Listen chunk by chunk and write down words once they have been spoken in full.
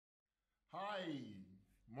Hi,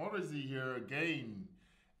 Motazee here again,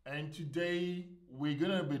 and today we're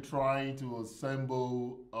gonna be trying to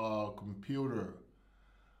assemble a computer.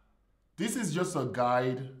 This is just a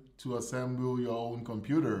guide to assemble your own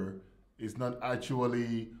computer. It's not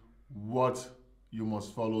actually what you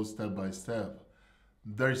must follow step by step.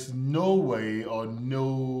 There's no way or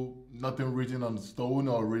nothing written on stone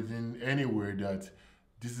or written anywhere that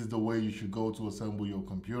this is the way you should go to assemble your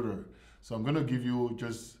computer. So I'm gonna give you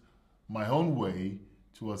just my own way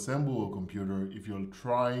to assemble a computer if you're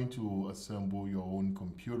trying to assemble your own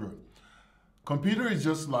computer. Computer is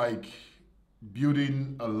just like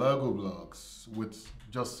building a Lego blocks with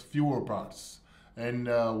just fewer parts. And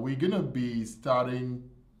we're gonna be starting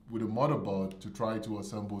with a motherboard to try to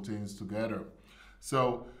assemble things together.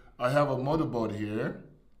 So I have a motherboard here.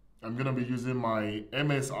 I'm gonna be using my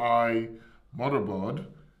MSI motherboard,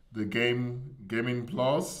 the Gaming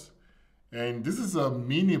Plus. And this is a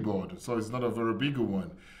mini board, so it's not a very big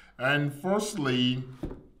one. And firstly,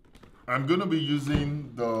 I'm gonna be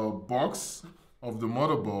using the box of the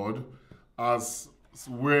motherboard as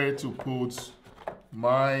where to put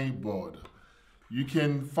my board. You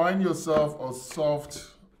can find yourself a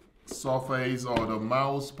soft surface or the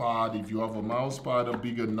mouse pad if you have a mouse pad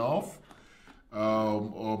big enough,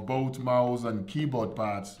 or both mouse and keyboard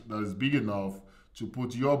pads that is big enough to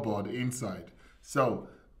put your board inside. So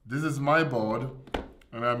this is my board,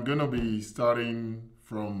 and I'm gonna be starting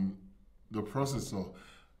from the processor.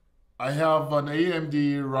 I have an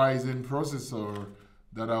AMD Ryzen processor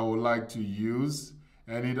that I would like to use,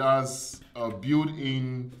 and it has a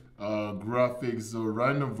built-in graphics or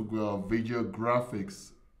random video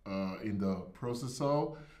graphics in the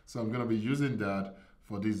processor. So I'm gonna be using that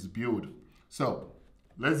for this build. So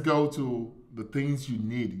let's go to the things you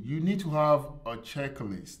need. You need to have a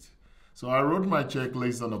checklist. So I wrote my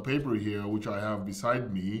checklist on a paper here, which I have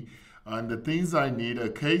beside me. And the things I need, a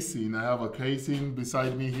casing. I have a casing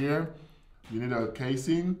beside me here. You need a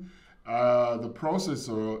casing. The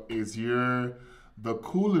processor is here. The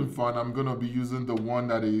cooling fan, I'm gonna be using the one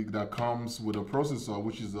that comes with a processor,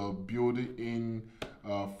 which is a built-in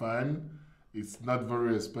fan. It's not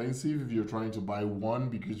very expensive if you're trying to buy one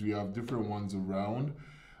because we have different ones around.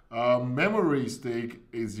 Memory stick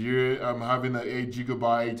is here. I'm having an 8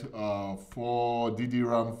 GB for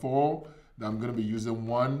DDR4 that I'm going to be using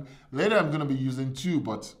one. Later I'm going to be using two,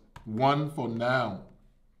 but one for now.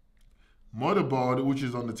 Motherboard, which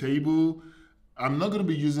is on the table. I'm not going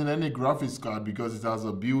to be using any graphics card because it has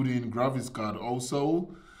a built-in graphics card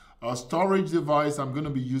also. A storage device, I'm going to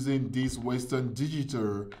be using this Western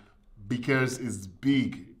Digital because it's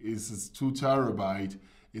big. It's 2 TB.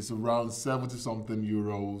 It's around 70 something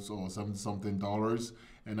euros or 70 something dollars,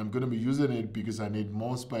 and I'm gonna be using it because I need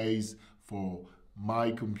more space for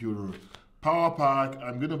my computer. Power pack,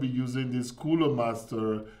 I'm gonna be using this Cooler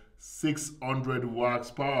Master 600 watts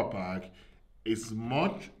power pack. It's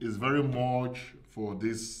very much for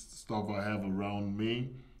this stuff I have around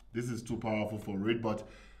me. This is too powerful for it, but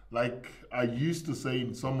like I used to say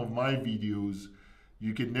in some of my videos,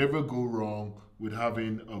 you can never go wrong with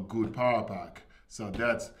having a good power pack. So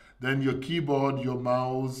that's, then your keyboard, your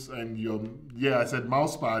mouse, and I said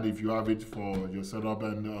mouse pad if you have it for your setup,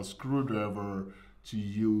 and a screwdriver to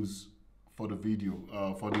use for the video,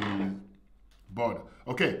 for the board.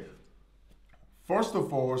 Okay, first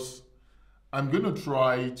of all, I'm gonna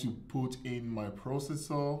try to put in my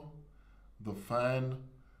processor, the fan,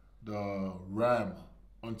 the RAM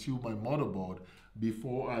onto my motherboard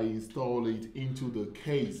before I install it into the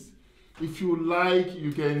case. If you like,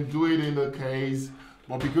 you can do it in the case,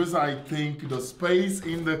 but because I think the space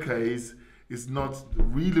in the case is not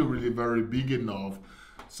really very big enough,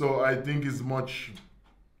 so I think it's much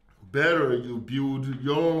better you build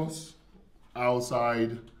yours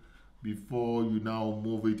outside before you now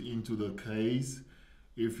move it into the case.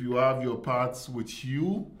 If you have your parts with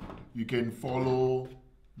you, you can follow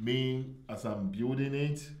me as I'm building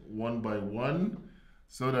it one by one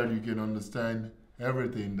so that you can understand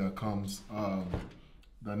everything that comes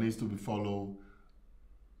that needs to be followed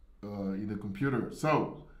in the computer.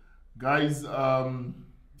 So guys,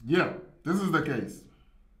 yeah, this is the case.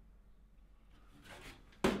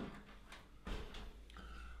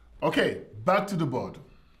 Okay, back to the board.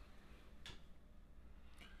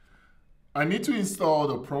 I need to install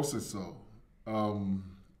the processor,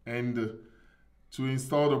 and to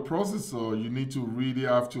install the processor, you need to really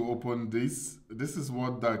have to open this. This is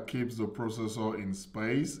what that keeps the processor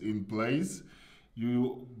in place.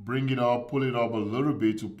 You bring it up, pull it up a little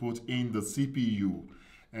bit to put in the CPU.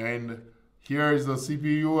 And here is the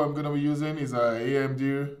CPU I'm gonna be using. It's a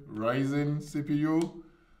AMD Ryzen CPU.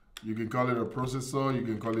 You can call it a processor, you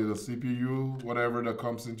can call it a CPU, whatever that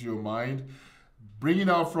comes into your mind. Take it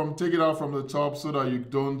out from the top so that you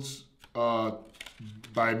don't,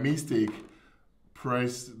 by mistake,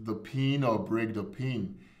 press the pin or break the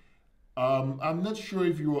pin. I'm not sure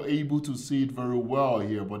if you were able to see it very well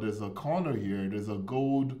here, but there's a corner here. There's a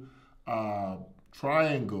gold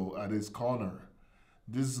triangle at this corner.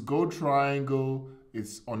 This gold triangle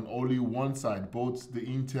is on only one side. Both the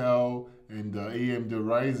Intel and the AMD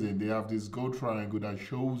Ryzen, they have this gold triangle that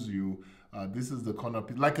shows you this is the corner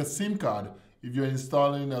piece. Like a SIM card, if you're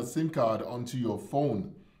installing a SIM card onto your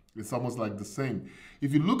phone, it's almost like the same.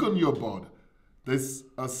 If you look on your board, there's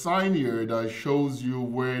a sign here that shows you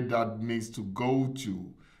where that needs to go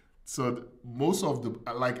to. So most of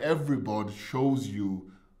the, like every board shows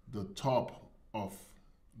you the top of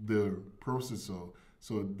the processor.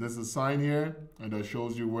 So there's a sign here and that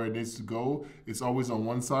shows you where it needs to go. It's always on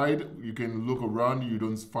one side. You can look around, you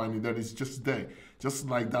don't find it there. It's just there. Just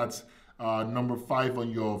like that number 5 on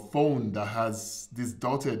your phone that has this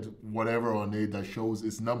dotted whatever on it that shows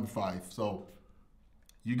it's number 5. So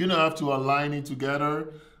you're gonna have to align it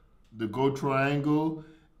together, the gold triangle,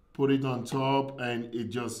 put it on top, and it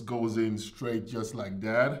just goes in straight just like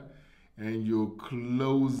that. And you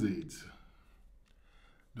close it.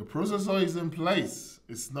 The processor is in place.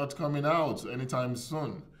 It's not coming out anytime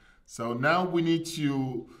soon. So now we need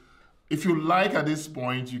to, if you like at this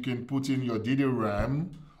point, you can put in your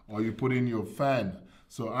DDRAM or you put in your fan.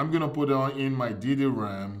 So I'm gonna put in my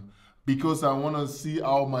DDRAM because I wanna see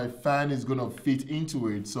how my fan is gonna fit into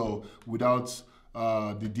it. So without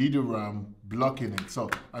the DDRAM blocking it. So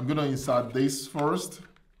I'm gonna insert this first.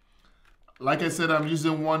 Like I said, I'm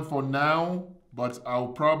using one for now, but I'll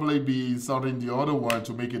probably be inserting the other one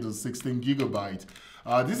to make it a 16 gigabyte.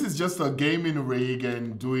 This is just a gaming rig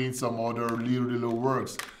and doing some other little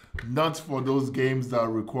works. Not for those games that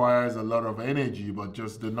requires a lot of energy, but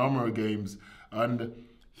just the normal games. And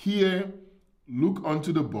here, look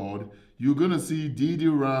onto the board. You're gonna see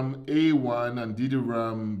DDRAM A1 and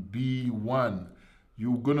DDRAM B1.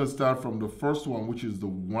 You're gonna start from the first one, which is the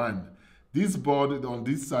 1. This board on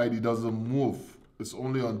this side, it doesn't move. It's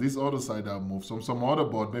only on this other side that moves. On some other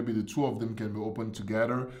board, maybe the two of them can be opened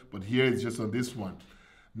together, but here it's just on this one.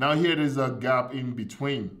 Now here there's a gap in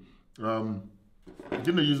between. I'm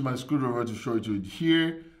gonna use my screwdriver to show it to you.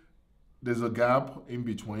 Here, there's a gap in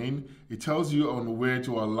between. It tells you on where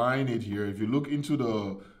to align it here. If you look into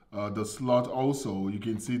the slot also, you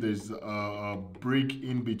can see there's a brick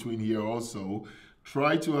in between here also.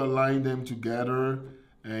 Try to align them together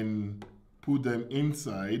and put them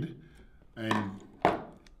inside. And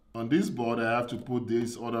on this board, I have to put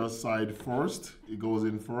this other side first. It goes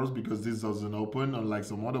in first because this doesn't open, unlike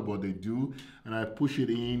some other board they do. And I push it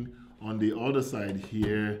in on the other side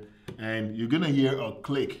here, and you're gonna hear a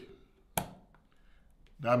click.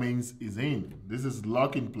 That means it's in. This is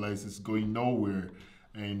locked in place, it's going nowhere,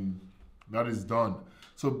 and that is done.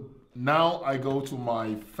 So now I go to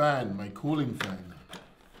my fan, my cooling fan.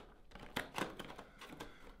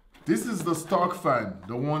 This is the stock fan,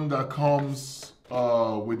 the one that comes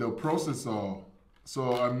with a processor.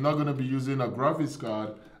 So I'm not gonna be using a graphics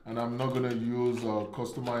card, and I'm not gonna use a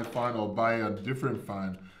customized fan or buy a different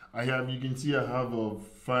fan. You can see I have a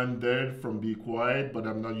fan there from Be Quiet, but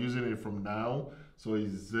I'm not using it from now. So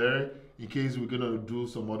it's there. In case we're gonna do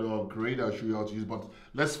some other upgrade, I'll show you how to use, but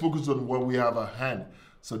let's focus on what we have at hand.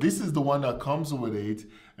 So this is the one that comes with it,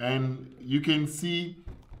 and you can see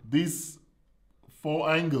these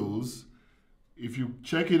 4 angles. If you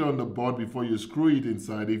check it on the board before you screw it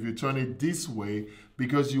inside, if you turn it this way,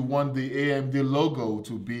 because you want the AMD logo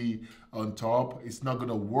to be on top, it's not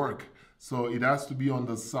gonna work. So it has to be on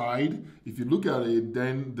the side. If you look at it,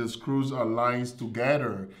 then the screws are lines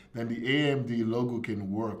together, then the AMD logo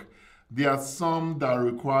can work. There are some that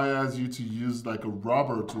requires you to use like a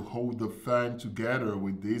rubber to hold the fan together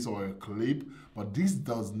with this, or a clip, but this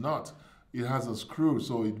does not. It has a screw,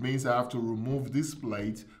 so it means I have to remove this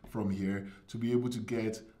plate from here to be able to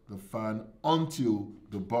get the fan onto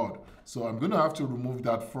the board. So I'm gonna have to remove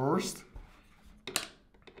that first.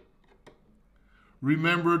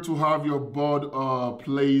 Remember to have your board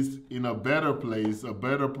placed in a better place, a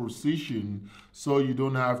better position, so you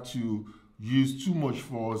don't have to use too much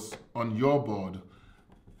force on your board.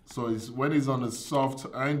 So when it's on a soft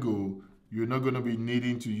angle, you're not gonna be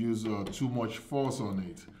needing to use too much force on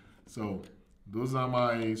it. So those are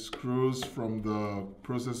my screws from the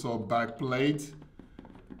processor back plate.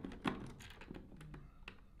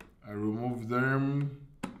 I remove them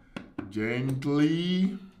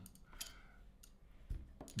gently.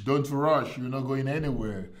 Don't rush, you're not going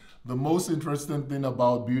anywhere. The most interesting thing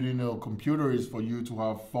about building a computer is for you to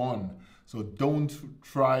have fun. So don't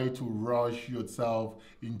try to rush yourself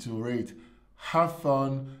into it. Have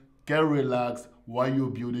fun, get relaxed while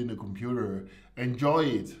you're building the computer. Enjoy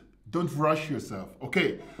it. Don't rush yourself.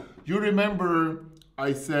 Okay, you remember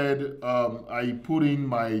I said I put in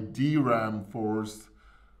my DRAM first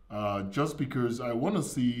just because I want to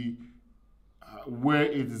see where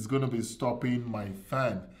it is going to be stopping my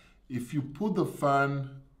fan. If you put the fan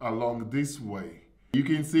along this way, you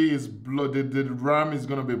can see the RAM is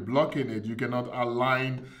going to be blocking it. You cannot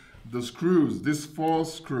align the screws, these 4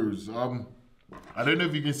 screws. I don't know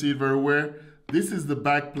if you can see it very well. This is the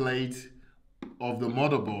back plate of the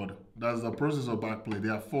motherboard. That's the processor back plate.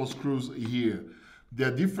 There are 4 screws here. There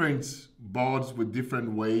are different boards with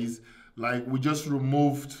different ways. Like we just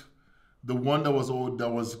removed the one that was old,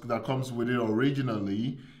 that comes with it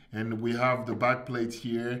originally, and we have the back plate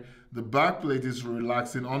here. The back plate is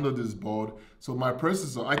relaxing under this board. So my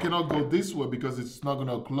processor, I cannot go this way because it's not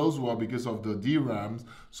gonna close well because of the DRAMs.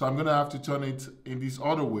 So I'm gonna have to turn it in this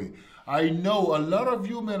other way. I know a lot of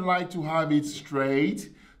you may like to have it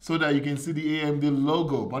straight so that you can see the AMD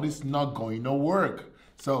logo, but it's not going to work.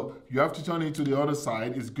 So you have to turn it to the other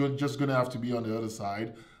side. It's just gonna have to be on the other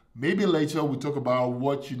side. Maybe later we'll talk about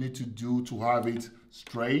what you need to do to have it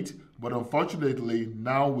straight, but unfortunately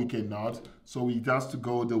now we cannot. So it has to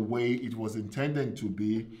go the way it was intended to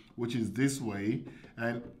be, which is this way,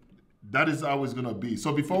 and that is how it's gonna be.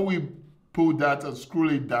 So before we pull that and screw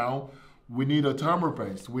it down, we need a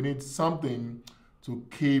thermopaste. We need something to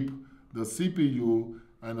keep the CPU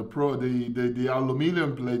and the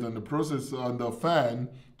aluminum plate on the processor on the fan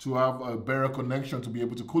to have a better connection to be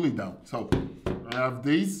able to cool it down. So I have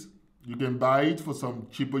this. You can buy it for some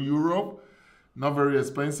cheaper Europe, not very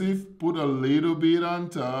expensive. Put a little bit on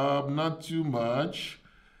top, not too much.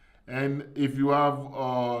 And if you have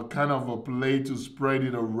kind of a plate to spread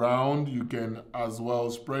it around, you can as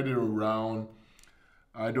well spread it around.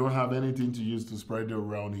 I don't have anything to use to spread it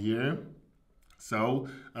around here. So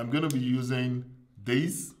I'm gonna be using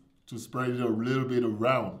this to spread it a little bit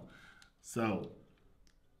around. So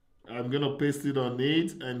I'm gonna paste it on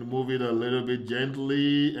it and move it a little bit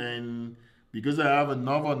gently, and because I have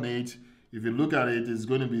enough on it, if you look at it, it's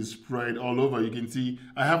going to be spread all over. You can see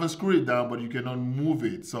I haven't screwed it down, but you cannot move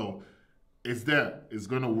it. So it's there. It's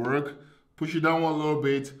going to work. Push it down a little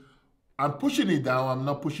bit. I'm pushing it down. I'm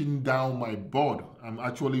not pushing down my board. I'm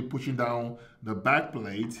actually pushing down the back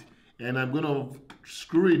plate, and I'm going to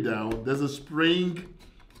screw it down. There's a spring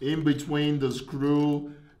in between the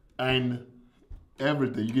screw and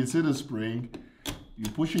everything. You can see the spring. You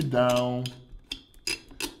push it down.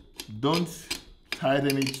 Don't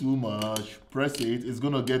tighten it too much. Press it. It's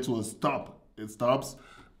gonna get to a stop. It stops.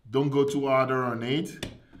 Don't go too hard on it,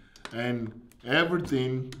 and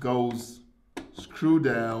everything goes screw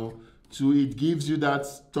down to it gives you that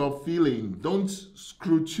stop feeling. Don't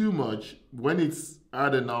screw too much. When it's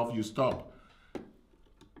hard enough, you stop.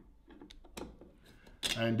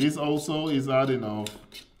 And this also is hard enough.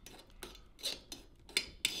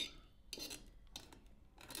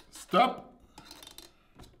 Stop.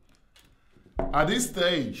 At this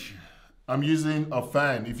stage, I'm using a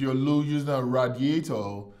fan. If you're using a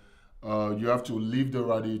radiator, you have to leave the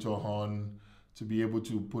radiator on to be able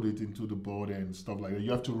to put it into the board and stuff like that.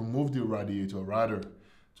 You have to remove the radiator rather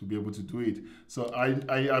to be able to do it. So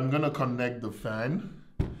I'm gonna connect the fan.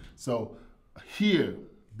 So here,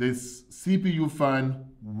 this CPU fan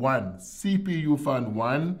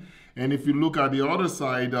 1, and if you look at the other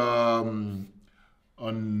side, on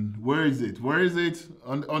where is it?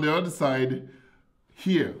 On the other side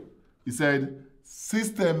here, it said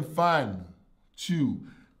system fan 2.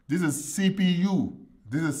 This is CPU.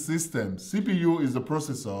 This is system. CPU is the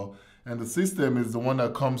processor, and the system is the one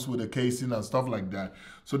that comes with the casing and stuff like that.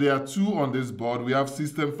 So there are 2 on this board. We have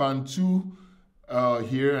system fan 2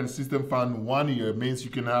 here and system fan 1 here. It means you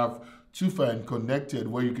can have 2 fans connected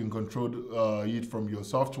where you can control it from your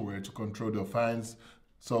software to control the fans.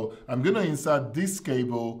 So I'm gonna insert this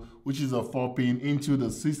cable, which is a 4-pin, into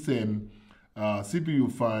the system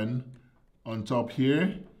CPU fan on top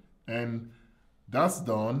here, and that's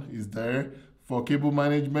done. Is there. For cable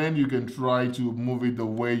management, you can try to move it the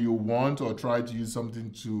way you want, or try to use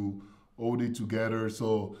something to hold it together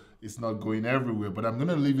so it's not going everywhere. But I'm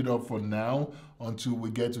gonna leave it up for now until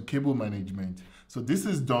we get to cable management. So this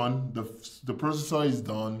is done. The processor is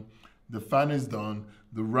done. The fan is done.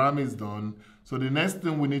 The RAM is done. So the next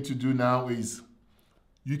thing we need to do now is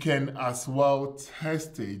you can as well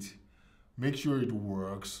test it, make sure it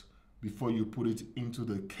works before you put it into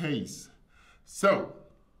the case. So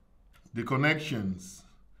the connections,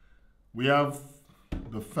 we have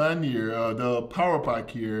fan here, the power pack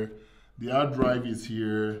here, the hard drive is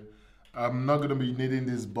here. I'm not gonna be needing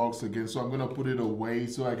this box again, so I'm gonna put it away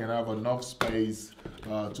so I can have enough space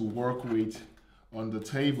to work with on the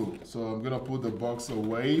table. So I'm gonna put the box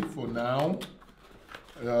away for now.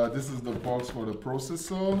 This is the box for the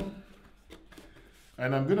processor.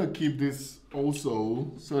 And I'm gonna keep this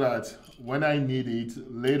also so that when I need it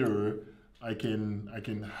later, I can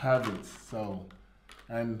have it. So,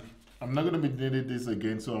 and I'm not gonna be needing this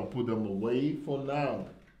again, so I'll put them away for now.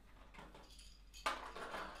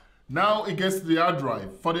 Now it gets to the hard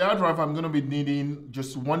drive. For the hard drive, I'm gonna be needing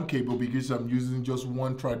just one cable because I'm using just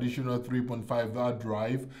one traditional 3.5 hard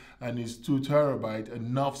drive, and it's 2 terabytes,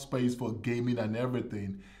 enough space for gaming and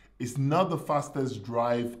everything. It's not the fastest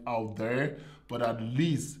drive out there, but at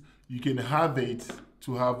least you can have it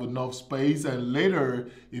to have enough space, and later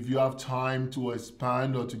if you have time to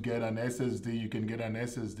expand or to get an SSD, you can get an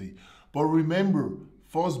SSD. But remember,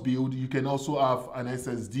 first build, you can also have an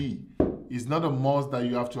SSD. It's not a must that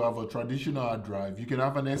you have to have a traditional hard drive. You can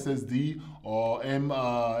have an SSD or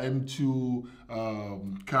M2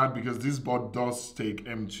 card, because this board does take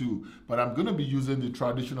M2. But I'm gonna be using the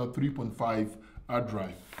traditional 3.5 hard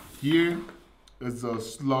drive. Here is a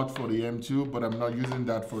slot for the M2, but I'm not using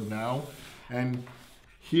that for now. And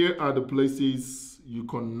here are the places you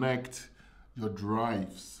connect your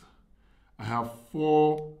drives. I have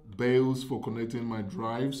 4 bays for connecting my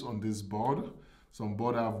drives on this board. Some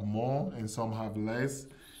boards have more and some have less.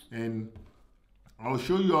 And I'll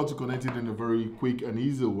show you how to connect it in a very quick and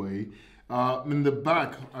easy way. In the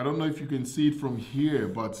back, I don't know if you can see it from here,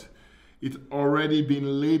 but it's already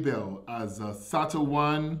been labeled as SATA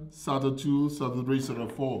 1, SATA 2, SATA 3,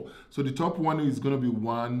 SATA 4. So the top one is going to be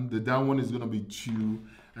 1, the down one is going to be 2,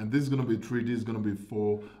 and this is going to be 3, this is going to be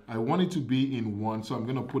 4. I want it to be in 1, so I'm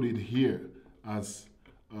going to put it here as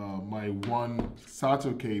my 1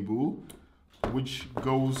 SATA cable, which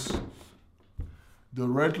goes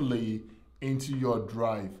directly into your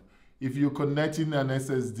drive. If you're connecting an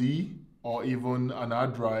SSD or even an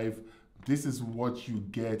hard drive, this is what you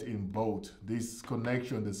get in both. This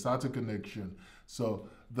connection, the SATA connection. So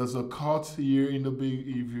there's a cut here in the big,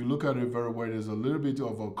 if you look at it very well, there's a little bit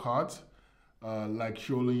of a cut, like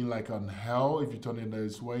showing like an L if you turn it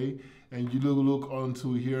this way. And you look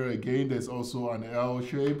onto here again, there's also an L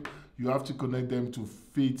shape. You have to connect them to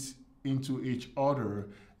fit into each other,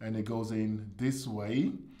 and it goes in this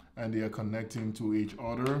way, and they are connecting to each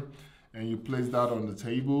other. And you place that on the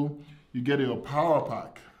table. You get your power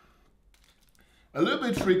pack. A little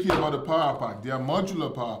bit tricky about the power pack. They are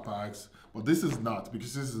modular power packs, but this is not,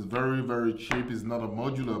 because this is very, very cheap. It's not a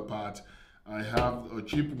modular part. I have a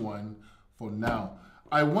cheap one for now.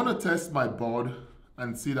 I want to test my board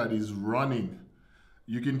and see that it's running.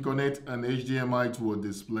 You can connect an HDMI to a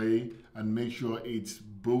display and make sure it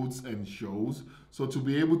boots and shows. So to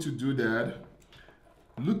be able to do that,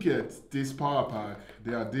 look at this power pack.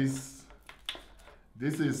 This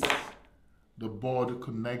is the board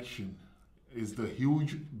connection. Is the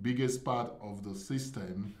huge biggest part of the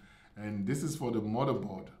system, and this is for the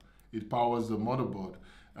motherboard. It powers the motherboard,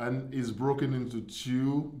 and is broken into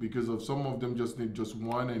 2 because of some of them just need just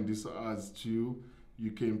 1, and this has 2.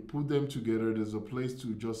 You can put them together. There's a place to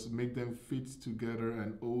just make them fit together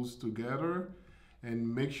and hose together,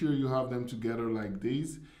 and make sure you have them together like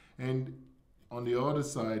this. And on the other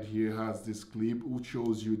side here has this clip which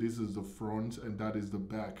shows you this is the front and that is the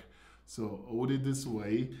back. So hold it this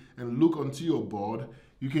way and look onto your board.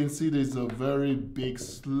 You can see there's a very big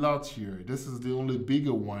slot here. This is the only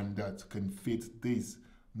bigger one that can fit this,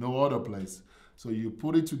 no other place. So you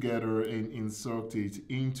put it together and insert it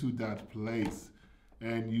into that place.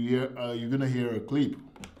 And you're gonna hear a clip,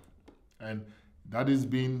 and that is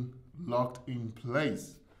being locked in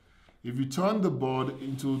place. If you turn the board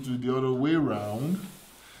into the other way around,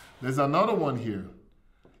 there's another one here.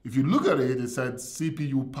 If you look at it, it said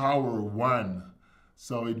CPU power 1.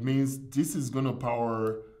 So it means this is gonna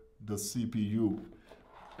power the CPU.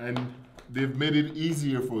 And they've made it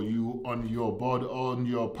easier for you on your board, on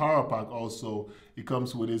your power pack also. It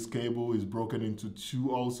comes with this cable, it's broken into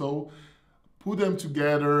 2 also. Put them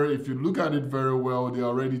together. If you look at it very well, they're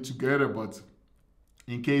already together, but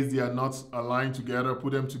in case they are not aligned together,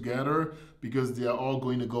 put them together, because they are all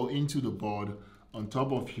going to go into the board on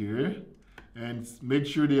top of here. And make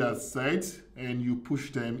sure they are set, and you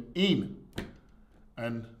push them in.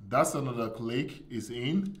 And that's another click, is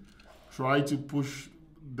in. Try to push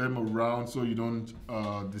them around so you don't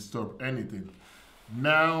disturb anything.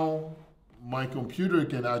 Now, my computer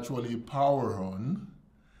can actually power on.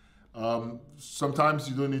 Sometimes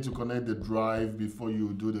you don't need to connect the drive before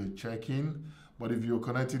you do the check-in, But if you're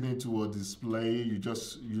connecting it to a display, you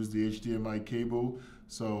just use the HDMI cable.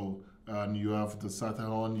 So and you have the SATA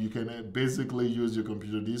on. You can basically use your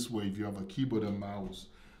computer this way if you have a keyboard and mouse.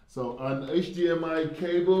 So an HDMI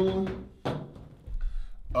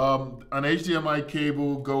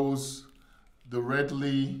cable goes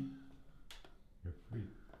directly.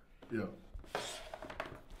 Yeah.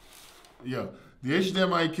 Yeah. The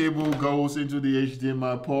HDMI cable goes into the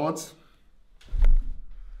HDMI port.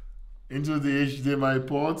 And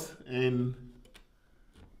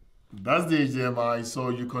that's the HDMI, so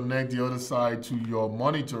you connect the other side to your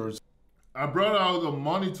monitors. I brought out a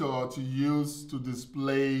monitor to use to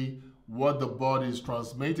display what the board is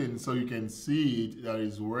transmitting so you can see it that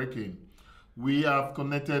is working. We have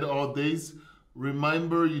connected all this.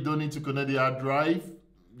 Remember, you don't need to connect the hard drive,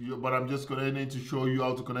 but I'm just connecting to show you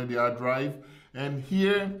how to connect the hard drive. And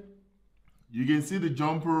here, you can see the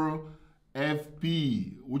jumper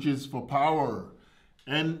FP, which is for power.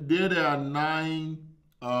 And there are 9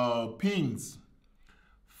 pins.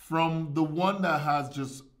 From the one that has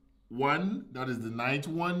just 1, that is the 9th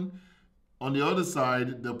one. On the other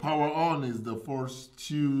side, the power on is the first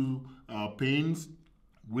 2 pins.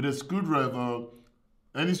 With a screwdriver,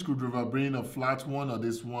 any screwdriver, bring a flat one or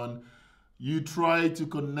this one, you try to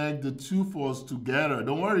connect the 2 forks together.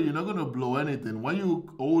 Don't worry, you're not going to blow anything. When you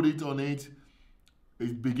hold it on it,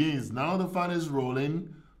 it begins. Now the fan is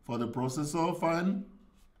rolling for the processor fan,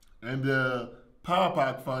 and the power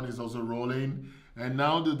pack fan is also rolling. And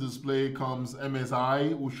now the display comes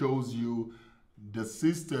MSI, which shows you the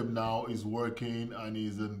system now is working and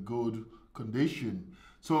is in good condition.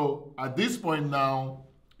 So at this point now,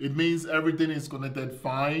 it means everything is connected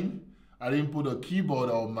fine. I didn't put a keyboard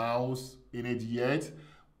or mouse in it yet.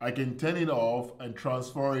 I can turn it off and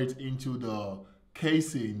transfer it into the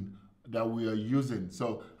casing that we are using.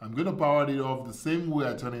 So I'm going to power it off the same way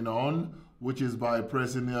I turn it on, which is by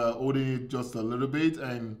pressing, holding it just a little bit,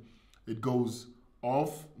 and it goes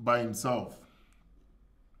off by himself.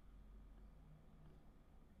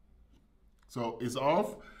 So it's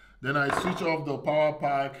off. Then I switch off the power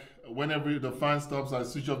pack. Whenever the fan stops, I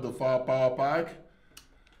switch off the power pack.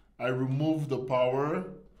 I remove the power.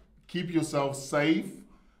 Keep yourself safe,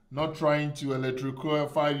 not trying to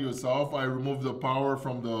electrify yourself. I remove the power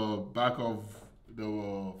from the back of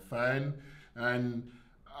the fan, and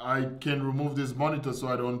I can remove this monitor so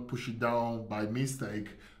I don't push it down by mistake.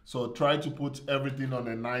 So try to put everything on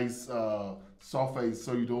a nice surface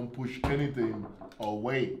so you don't push anything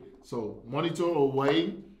away. So monitor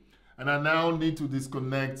away, and I now need to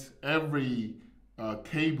disconnect every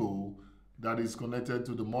cable that is connected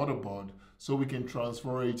to the motherboard so we can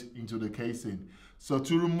transfer it into the casing. So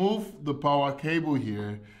to remove the power cable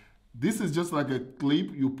here, this is just like a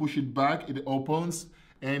clip. You push it back, it opens,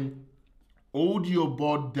 and hold your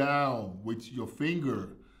board down with your finger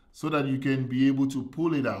so that you can be able to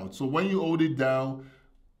pull it out. So when you hold it down,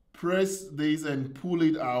 press this and pull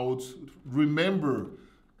it out. Remember,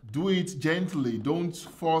 do it gently. Don't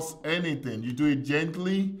force anything. You do it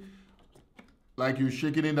gently, like you're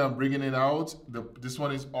shaking it and bringing it out. This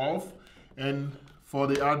one is off. And for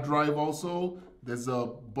the hard drive also, there's a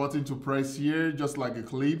button to press here, just like a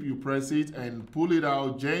clip. You press it and pull it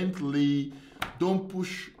out gently. Don't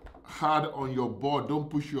push hard on your board. Don't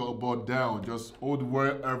push your board down. Just hold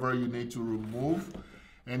wherever you need to remove.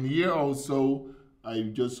 And here also, I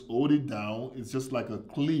just hold it down. It's just like a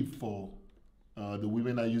clip for the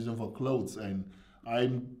women are using for clothes. And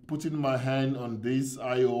I'm putting my hand on this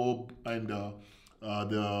I/O and the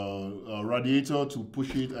radiator to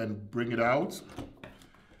push it and bring it out.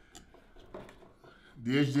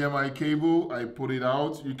 The HDMI cable, I put it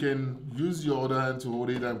out. You can use your other hand to hold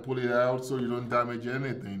it and pull it out so you don't damage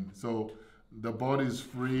anything. So the board is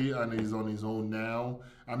free and is on its own now.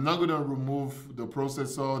 I'm not gonna remove the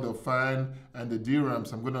processor, the fan, and the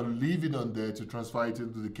DRAMs. I'm gonna leave it on there to transfer it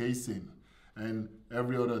into the casing and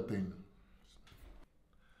every other thing.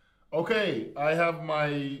 Okay, I have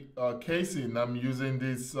my casing. I'm using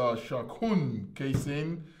this Shakun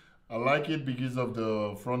casing. I like it because of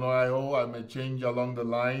the front I/O. I may change along the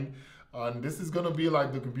line. And this is going to be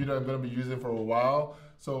like the computer I'm going to be using for a while.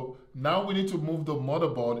 So now we need to move the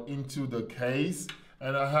motherboard into the case.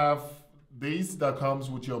 And I have this that comes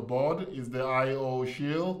with your board. Is the I/O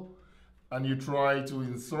shield. And you try to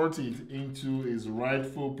insert it into its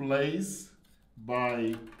rightful place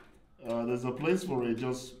by, there's a place for it.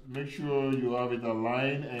 Just make sure you have it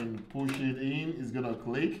aligned and push it in. It's going to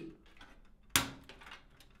click.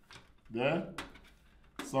 There.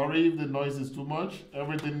 Sorry if the noise is too much.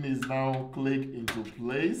 Everything is now clicked into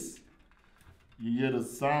place. You hear the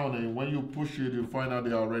sound, and when you push it, you find out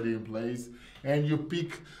they're already in place. And you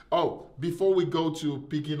pick. Oh, before we go to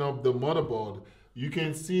picking up the motherboard, you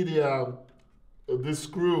can see the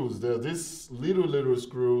screws. There are these little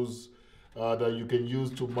screws that you can use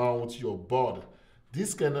to mount your board.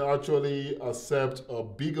 This can actually accept a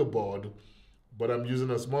bigger board, but I'm using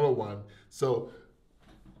a smaller one. So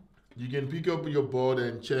you can pick up your board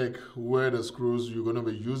and check where the screws you're going to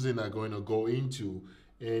be using are going to go into.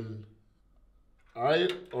 And I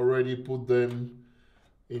already put them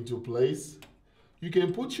into place. You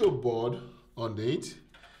can put your board on it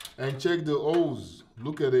and check the O's.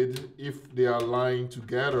 Look at it if they are aligned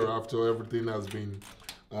together after everything has been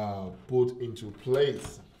put into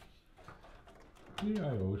place. The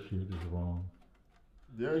I/O shit is wrong.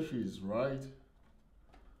 There she is, right?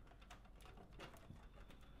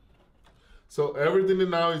 So everything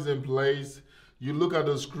now is in place. You look at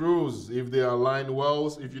the screws, if they are aligned well.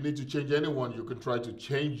 If you need to change any one, you can try to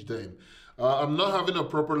change them. I'm not having a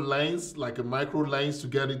proper lens, like a micro lens, to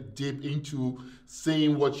get it deep into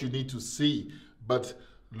seeing what you need to see. But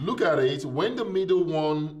look at it, when the middle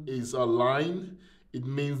one is aligned, it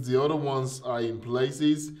means the other ones are in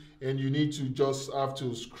places, and you need to just have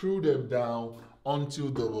to screw them down onto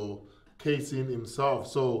the casing himself.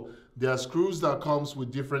 So there are screws that comes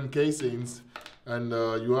with different casings, and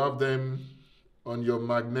you have them on your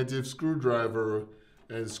magnetic screwdriver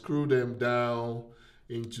and screw them down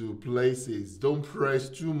into places. Don't press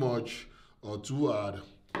too much or too hard.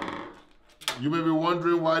 You may be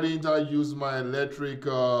wondering, why didn't I use my electric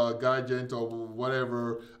gadget or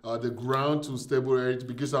whatever, the ground to stabilize it?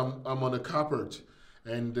 Because I'm on a carpet,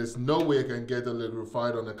 and there's no way I can get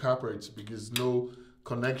electrified on a carpet because no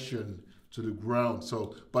connection to the ground.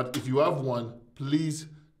 So, but if you have one, please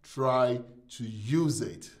try to use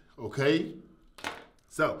it, okay?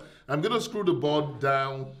 So I'm gonna screw the board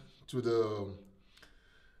down to the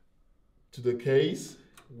case,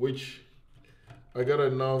 which I got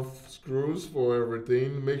enough screws for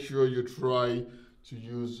everything. Make sure you try to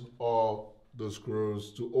use all the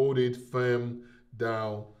screws to hold it firm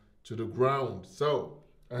down to the ground. So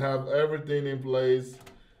I have everything in place.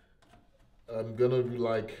 I'm gonna be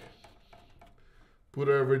like, put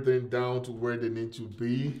everything down to where they need to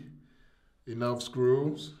be. Enough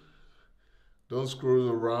screws. Don't screw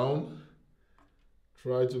around.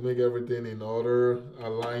 Try to make everything in order,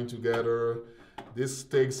 align together. This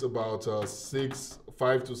takes about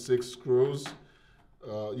 5 to 6 screws.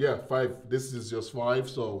 Yeah, 5. This is just 5,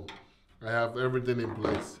 so I have everything in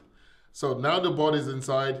place. So now the board is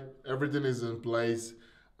inside, everything is in place.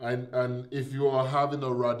 And if you are having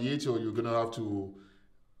a radiator, you're gonna have to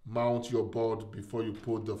mount your board before you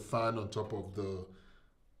put the fan on top of the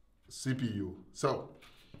CPU. So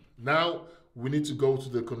now we need to go to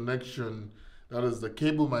the connection, that is the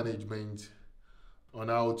cable management, on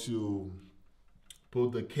how to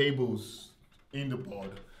put the cables in the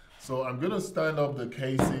board. So I'm gonna stand up the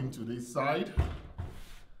casing to this side.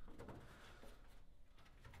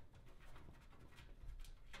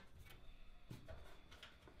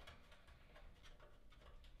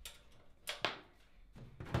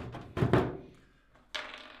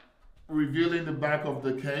 Revealing the back of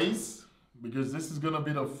the case, because this is gonna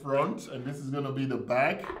be the front and this is gonna be the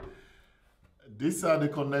back. These are the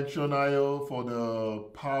connection I/O for the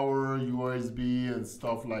power, USB and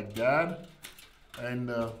stuff like that. And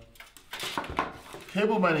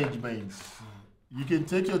cable management. You can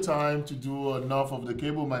take your time to do enough of the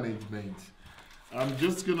cable management. I'm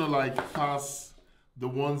just gonna like pass the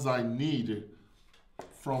ones I need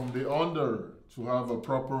from the under to have a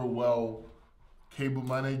proper cable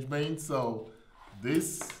management. So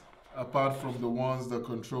this, apart from the ones that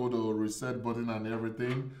control the reset button and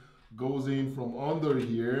everything, goes in from under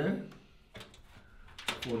here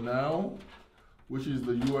for now, which is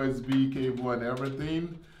the USB cable and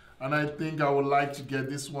everything. And I think I would like to get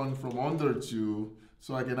this one from under too,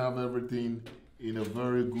 so I can have everything in a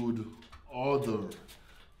very good order.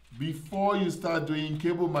 Before you start doing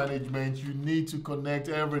cable management, you need to connect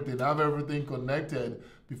everything, have everything connected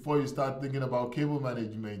before you start thinking about cable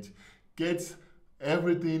management. Get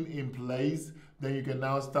everything in place, then you can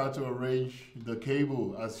now start to arrange the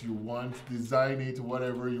cable as you want, design it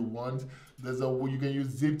whatever you want. You can use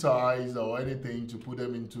zip ties or anything to put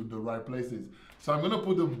them into the right places. So I'm gonna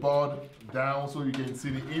put the board down so you can see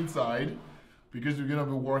the inside, because you're gonna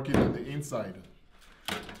be working on the inside.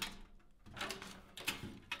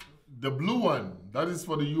 The blue one, that is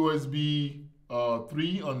for the USB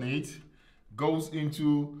 3 on it, goes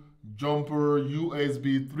into jumper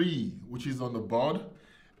USB 3, which is on the board.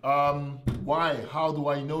 Why? How do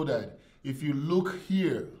I know that? If you look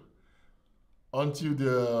here onto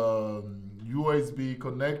the USB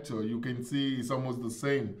connector. You can see it's almost the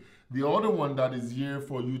same. The other one that is here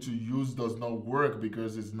for you to use does not work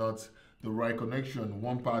because it's not the right connection.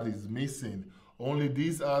 One part is missing. Only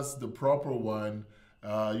this has the proper one.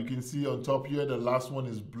 You can see on top here, the last one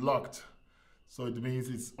is blocked. So it means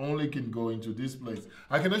it's only can go into this place.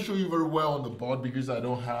 I cannot show you very well on the board because I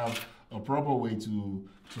don't have a proper way to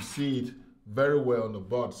see it very well on the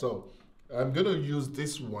board. So I'm gonna use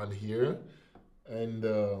this one here, and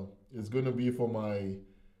it's gonna be for my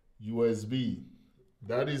USB.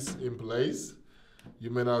 That is in place. You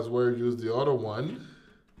may as well use the other one.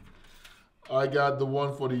 I got the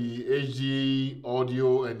one for the HD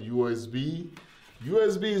audio and USB.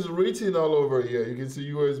 USB is written all over here. You can see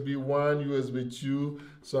USB 1, USB 2.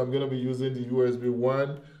 So I'm going to be using the USB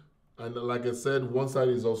 1. And like I said, one side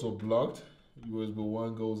is also blocked. USB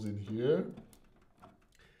 1 goes in here.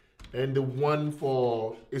 And the one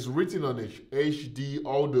for, it's written on it, HD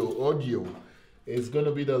audio. It's going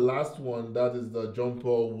to be the last one. That is the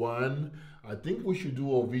jumper 1. I think we should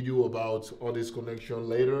do a video about all this connection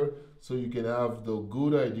later so you can have the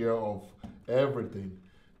good idea of everything.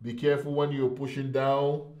 Be careful when you're pushing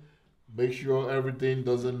down. Make sure everything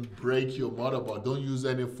doesn't break your motherboard. Don't use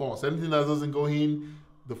any force. Anything that doesn't go in,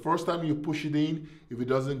 the first time you push it in, if it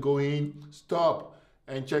doesn't go in, stop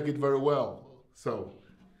and check it very well. So,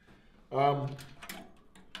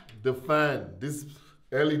 the fan, this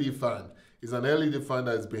LED fan, is an LED fan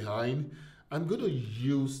that is behind. I'm going to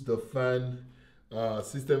use the fan,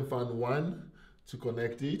 system fan 1 to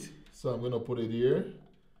connect it. So I'm going to put it here,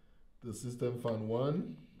 the system fan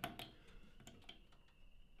 1.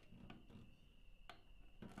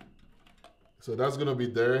 So that's going to be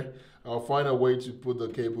there. I'll find a way to put the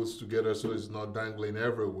cables together so it's not dangling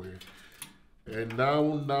everywhere. And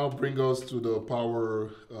now bring us to the power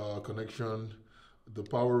connection, the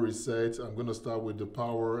power reset. I'm going to start with the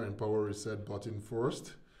power and power reset button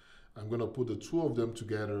first. I'm going to put the two of them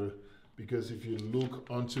together because if you look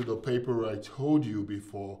onto the paper I told you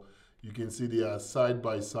before, you can see they are side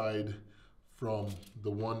by side from the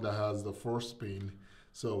one that has the first pin.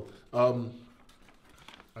 So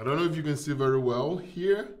I don't know if you can see very well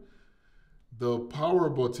here. The power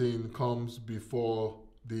button comes before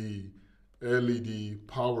the LED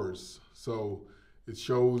powers. So it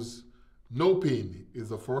shows no pin is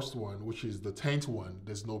the first one, which is the 10th one.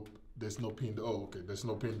 There's no pin. Oh, okay, there's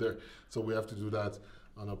no pin there. So we have to do that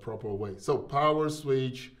on a proper way. So power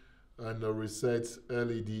switch and the reset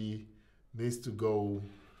LED needs to go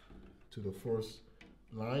to the first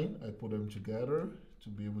line. I put them together to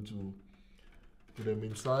be able to put them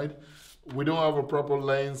inside. We don't have a proper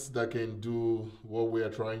lens that can do what we are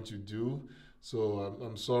trying to do. So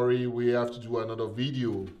I'm sorry, we have to do another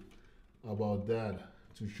video about that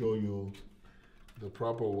to show you the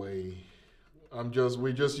proper way.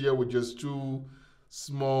 We're just here with just two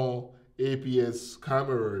small APS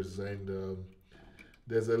cameras, and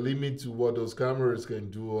there's a limit to what those cameras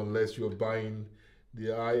can do unless you're buying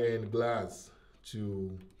the high-end glass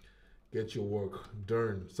to get your work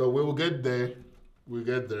done. So we will get there. We'll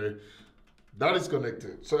get there. That is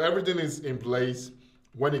connected. So everything is in place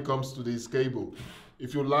when it comes to this cable.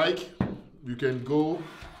 If you like, you can go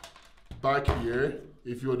back here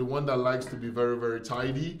if you're the one that likes to be very, very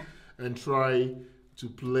tidy and try to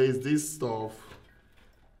place this stuff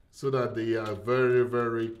so that they are very,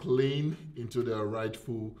 very clean into their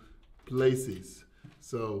rightful places.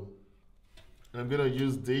 So I'm gonna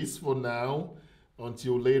use this for now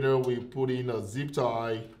until later we put in a zip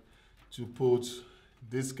tie to put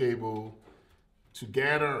this cable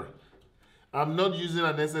together. I'm not using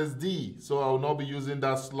an SSD, so I'll not be using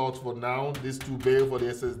that slot for now. This too big for the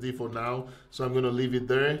SSD for now, so I'm gonna leave it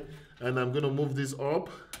there. And I'm gonna move this up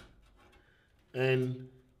and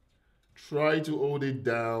try to hold it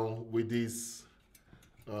down with this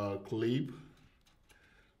clip.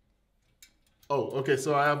 Oh, okay,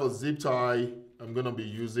 so I have a zip tie I'm gonna be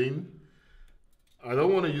using. I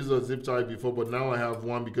don't want to use a zip tie before, but now I have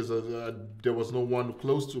one because there was no one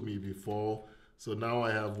close to me before. So now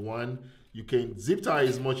I have one. You can, zip tie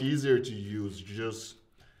is much easier to use. Just,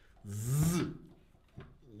 zzz.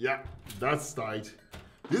 Yeah, that's tight.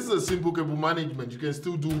 This is a simple cable management. You can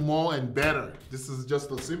still do more and better. This is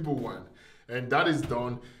just a simple one. And that is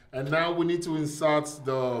done. And now we need to insert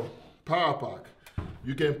the power pack.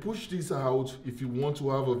 You can push this out if you want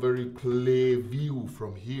to have a very clear view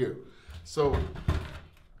from here. So,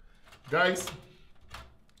 guys,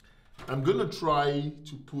 I'm gonna try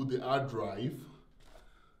to put the hard drive,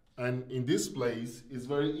 and in this place, it's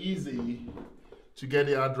very easy to get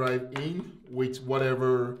the hard drive in with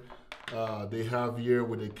whatever they have here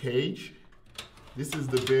with a cage. This is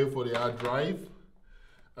the bay for the hard drive.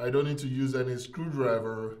 I don't need to use any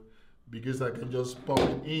screwdriver because I can just pop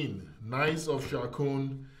it in. Nice of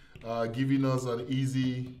Shakun, giving us an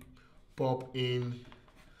easy pop in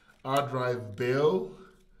hard drive bail.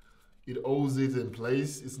 It holds it in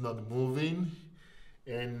place, it's not moving,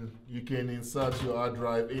 and you can insert your hard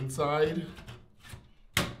drive inside.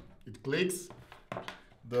 It clicks.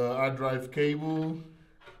 The hard drive cable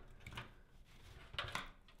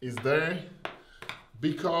is there.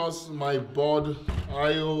 Because my board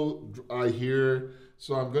I/O are here,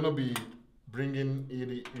 so I'm gonna be bringing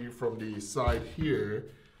it from the side here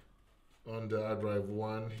on the hard drive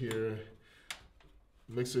one here.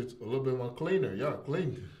 Makes it a little bit more cleaner. Yeah,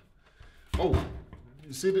 clean. Oh,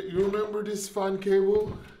 you see that? You remember this fan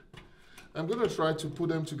cable? I'm gonna try to put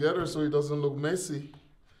them together so it doesn't look messy.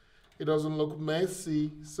 It doesn't look messy,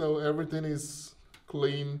 so everything is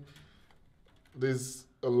clean. There's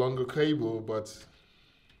a longer cable, but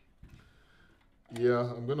yeah,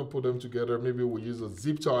 I'm gonna put them together. Maybe we'll use a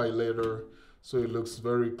zip tie later so it looks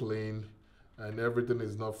very clean and everything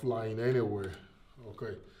is not flying anywhere.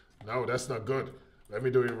 Okay, no, that's not good. Let me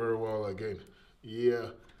do it very well again.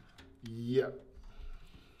 Yeah.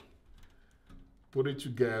 Put it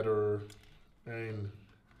together, and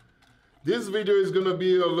this video is gonna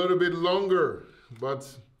be a little bit longer,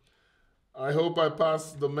 but I hope I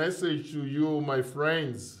pass the message to you, my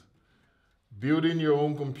friends. Building your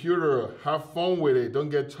own computer, have fun with it. Don't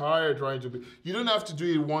get tired trying to be. You don't have to do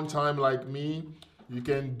it one time like me. You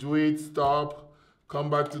can do it, stop, come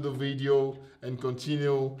back to the video, and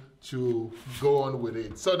continue to go on with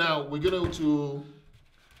it. So now we're gonna go to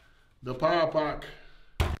the power pack.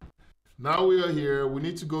 Now we are here. We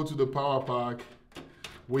need to go to the power pack.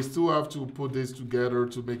 We still have to put this together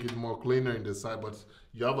to make it more cleaner in the side, but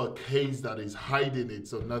you have a case that is hiding it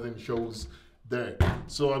so nothing shows there.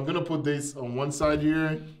 So I'm gonna put this on one side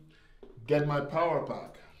here, get my power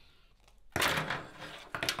pack.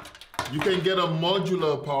 You can get a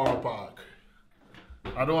modular power pack.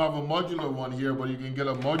 I don't have a modular one here, but you can get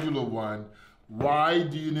a modular one. Why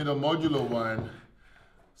do you need a modular one?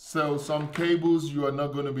 So some cables you are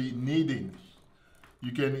not gonna be needing.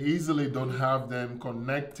 You can easily don't have them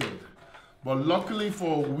connected. But luckily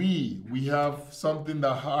for we have something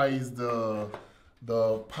that hides the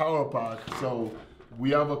power pack. So we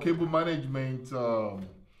have a cable management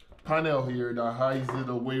panel here that hides it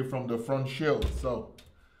away from the front shield. So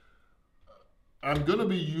I'm gonna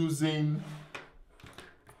be using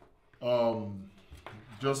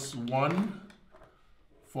just one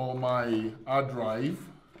for my hard drive,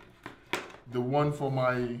 the one for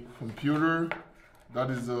my computer, that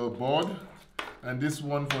is a board, and this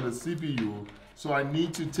one for the CPU. So I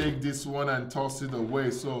need to take this one and toss it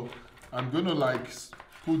away. So I'm gonna like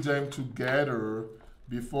put them together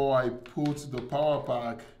before I put the power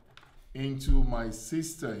pack into my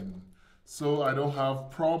system, so I don't have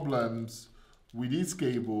problems with this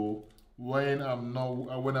cable when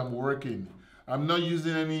I'm working. I'm not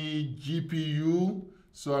using any GPU,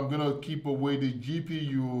 so I'm gonna keep away the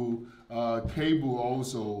GPU cable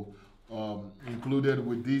also included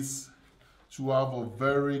with this to have a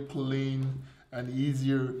very clean and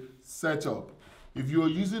easier setup. If you are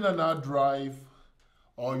using an hard drive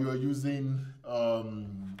or you are using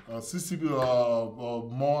a CPU,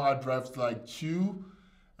 more hard drives like 2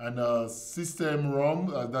 and a system ROM,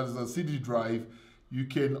 that is a CD drive, you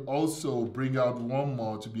can also bring out one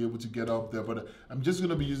more to be able to get up there. But I'm just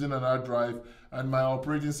gonna be using an hard drive, and my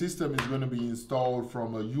operating system is gonna be installed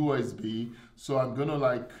from a USB. So I'm gonna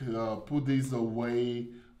like put this away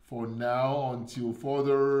for now until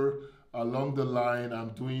further along the line I'm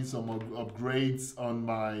doing some upgrades on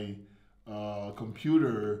my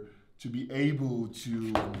computer to be able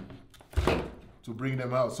to bring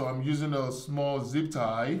them out. So I'm using a small zip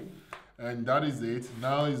tie, and that is it.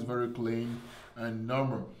 Now it's very clean and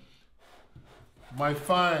normal. My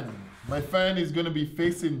fan is going to be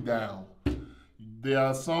facing down. There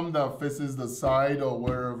are some that faces the side or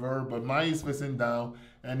wherever, but mine is facing down.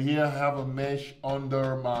 And here I have a mesh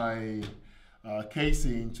under my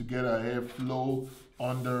casing to get a airflow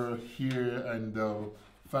under here, and the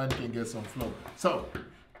fan can get some flow. So,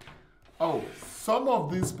 some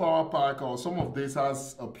of this power pack or some of this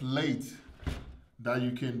has a plate that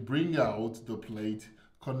you can bring out the plate,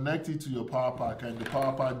 connect it to your power pack, and the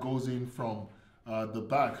power pack goes in from the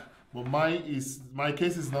back. But my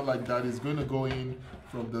case is not like that. It's going to go in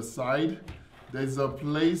from the side. There's a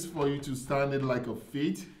place for you to stand it like a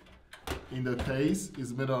feet in the case.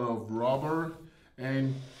 It's made out of rubber,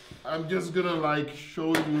 and I'm just gonna like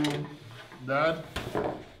show you that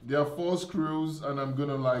there are 4 screws, and I'm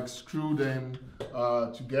gonna like screw them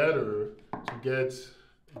together to get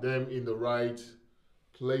them in the right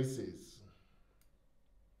places.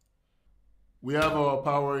 We have our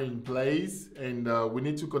power in place, and we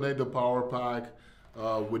need to connect the power pack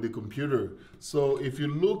with the computer. So if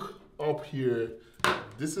you look up here,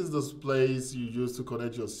 this is the place you use to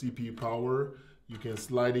connect your CPU power. You can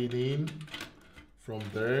slide it in from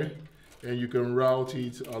there, and you can route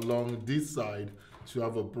it along this side to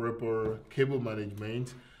have a proper cable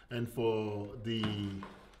management. And for the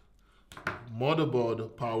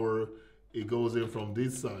motherboard power, it goes in from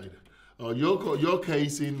this side. Your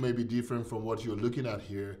casing may be different from what you're looking at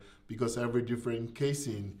here, because every different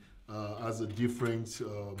casing has a different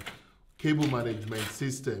cable management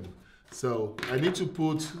system. So I need to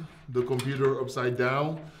put the computer upside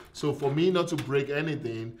down. So for me not to break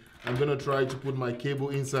anything, I'm gonna try to put my cable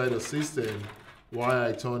inside the system while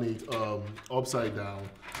I turn it upside down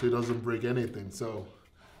so it doesn't break anything. So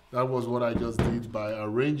that was what I just did by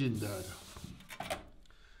arranging that.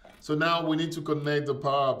 So now we need to connect the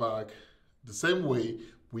power back the same way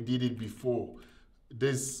we did it before.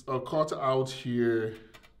 There's a cutout here.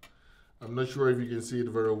 I'm not sure if you can see it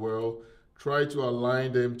very well. Try to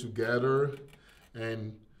align them together,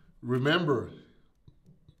 and remember,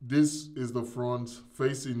 this is the front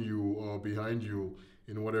facing you or behind you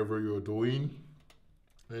in whatever you're doing,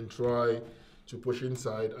 and try to push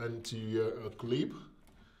inside until a clip.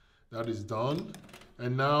 That is done.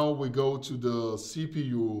 And now we go to the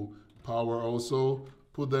CPU power also.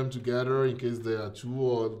 Put them together in case there are two,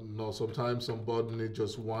 or no, sometimes some board need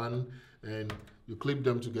just one, and you clip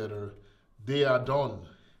them together. They are done.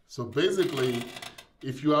 So basically,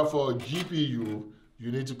 if you have a GPU,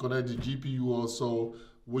 you need to connect the GPU also,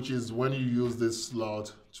 which is when you use this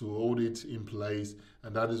slot to hold it in place,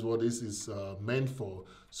 and that is what this is meant for.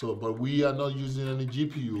 So, but we are not using any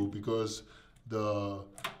GPU because the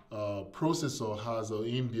processor has an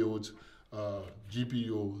inbuilt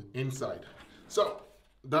GPU inside. So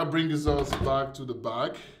that brings us back to the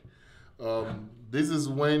back. This is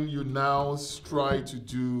when you now try to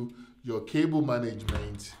do your cable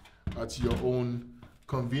management at your own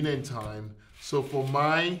convenient time. So for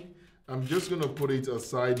mine, I'm just gonna put it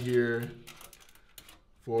aside here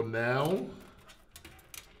for now.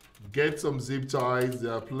 Get some zip ties.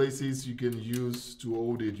 There are places you can use to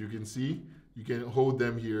hold it. You can see, you can hold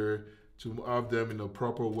them here to have them in a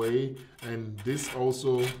proper way. And this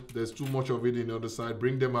also, there's too much of it in the other side.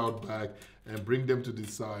 Bring them out back and bring them to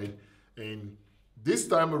this side. And this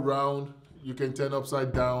time around, you can turn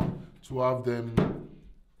upside down to have them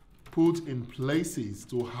put in places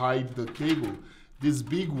to hide the cable. This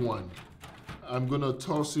big one, I'm gonna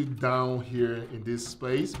toss it down here in this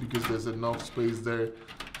space because there's enough space there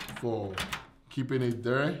for keeping it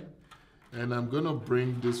there. And I'm gonna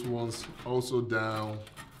bring this ones also down.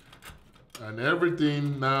 And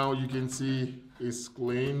everything now you can see is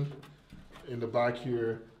clean in the back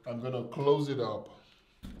here. I'm gonna close it up.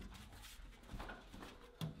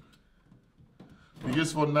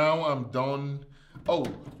 Because for now I'm done. Oh,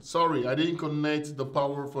 sorry, I didn't connect the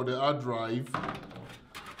power for the hard drive.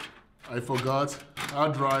 I forgot.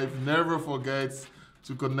 Hard drive never forgets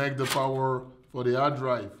to connect the power for the hard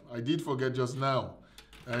drive. I did forget just now.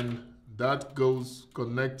 And that goes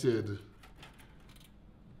connected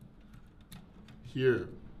here.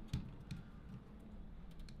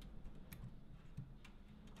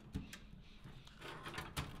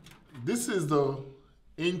 This is the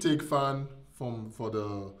intake fan for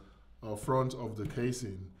the front of the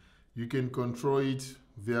casing. You can control it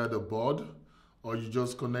via the board, or you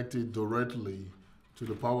just connect it directly to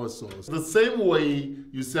the power source. The same way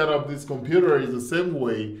you set up this computer is the same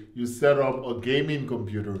way you set up a gaming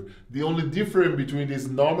computer. The only difference between this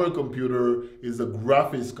normal computer is the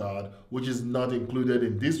graphics card, which is not included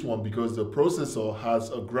in this one because the processor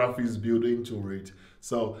has a graphics built into it.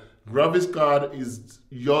 So graphics card is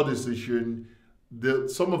your decision.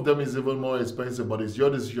 Some of them is even more expensive, but it's your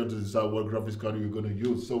decision to decide what graphics card you're going to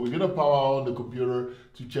use. So we're going to power on the computer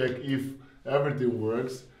to check if everything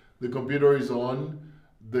works. The computer is on.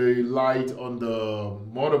 The light on the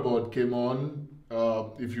motherboard came on.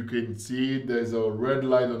 If you can see, there's a red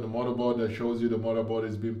light on the motherboard that shows you the motherboard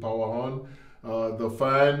is being powered on. The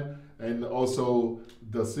fan and also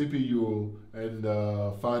the CPU and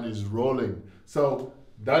the fan is rolling. So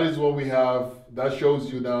that is what we have. That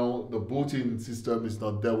shows you now the booting system is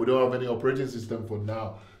not there. We don't have any operating system for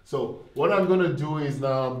now. So what I'm going to do is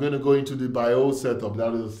now I'm going to go into the BIOS setup.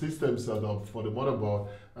 That is the system setup for the motherboard.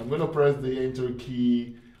 I'm going to press the enter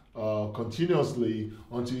key continuously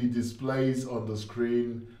until it displays on the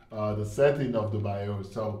screen the setting of the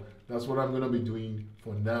BIOS. So that's what I'm going to be doing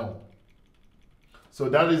for now. So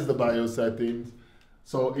that is the BIOS settings.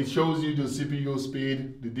 So it shows you the CPU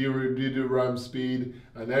speed, the DRAM speed,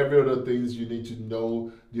 and every other things you need to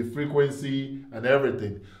know, the frequency and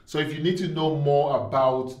everything. So if you need to know more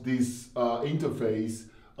about this interface,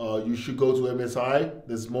 you should go to MSI.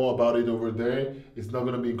 There's more about it over there. It's not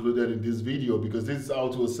going to be included in this video because this is how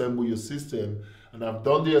to assemble your system. And I've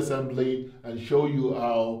done the assembly and show you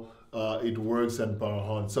how it works and power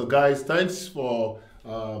on. So guys, thanks for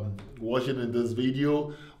watching in this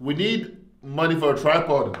video. We need money for a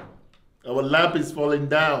tripod. Our lamp is falling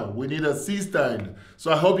down. We need a C-stand.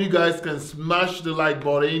 So I hope you guys can smash the like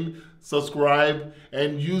button, subscribe,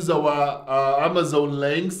 and use our Amazon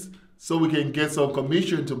links so we can get some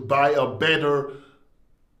commission to buy a better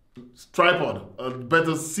tripod, a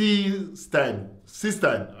better C-stand.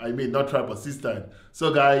 C-stand, I mean, not tripod, C-stand.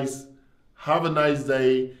 So guys, have a nice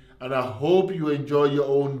day, and I hope you enjoy your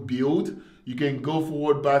own build. You can go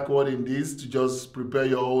forward, backward in this to just prepare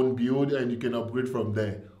your own build, and you can upgrade from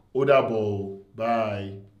there. Odabo,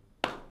 bye.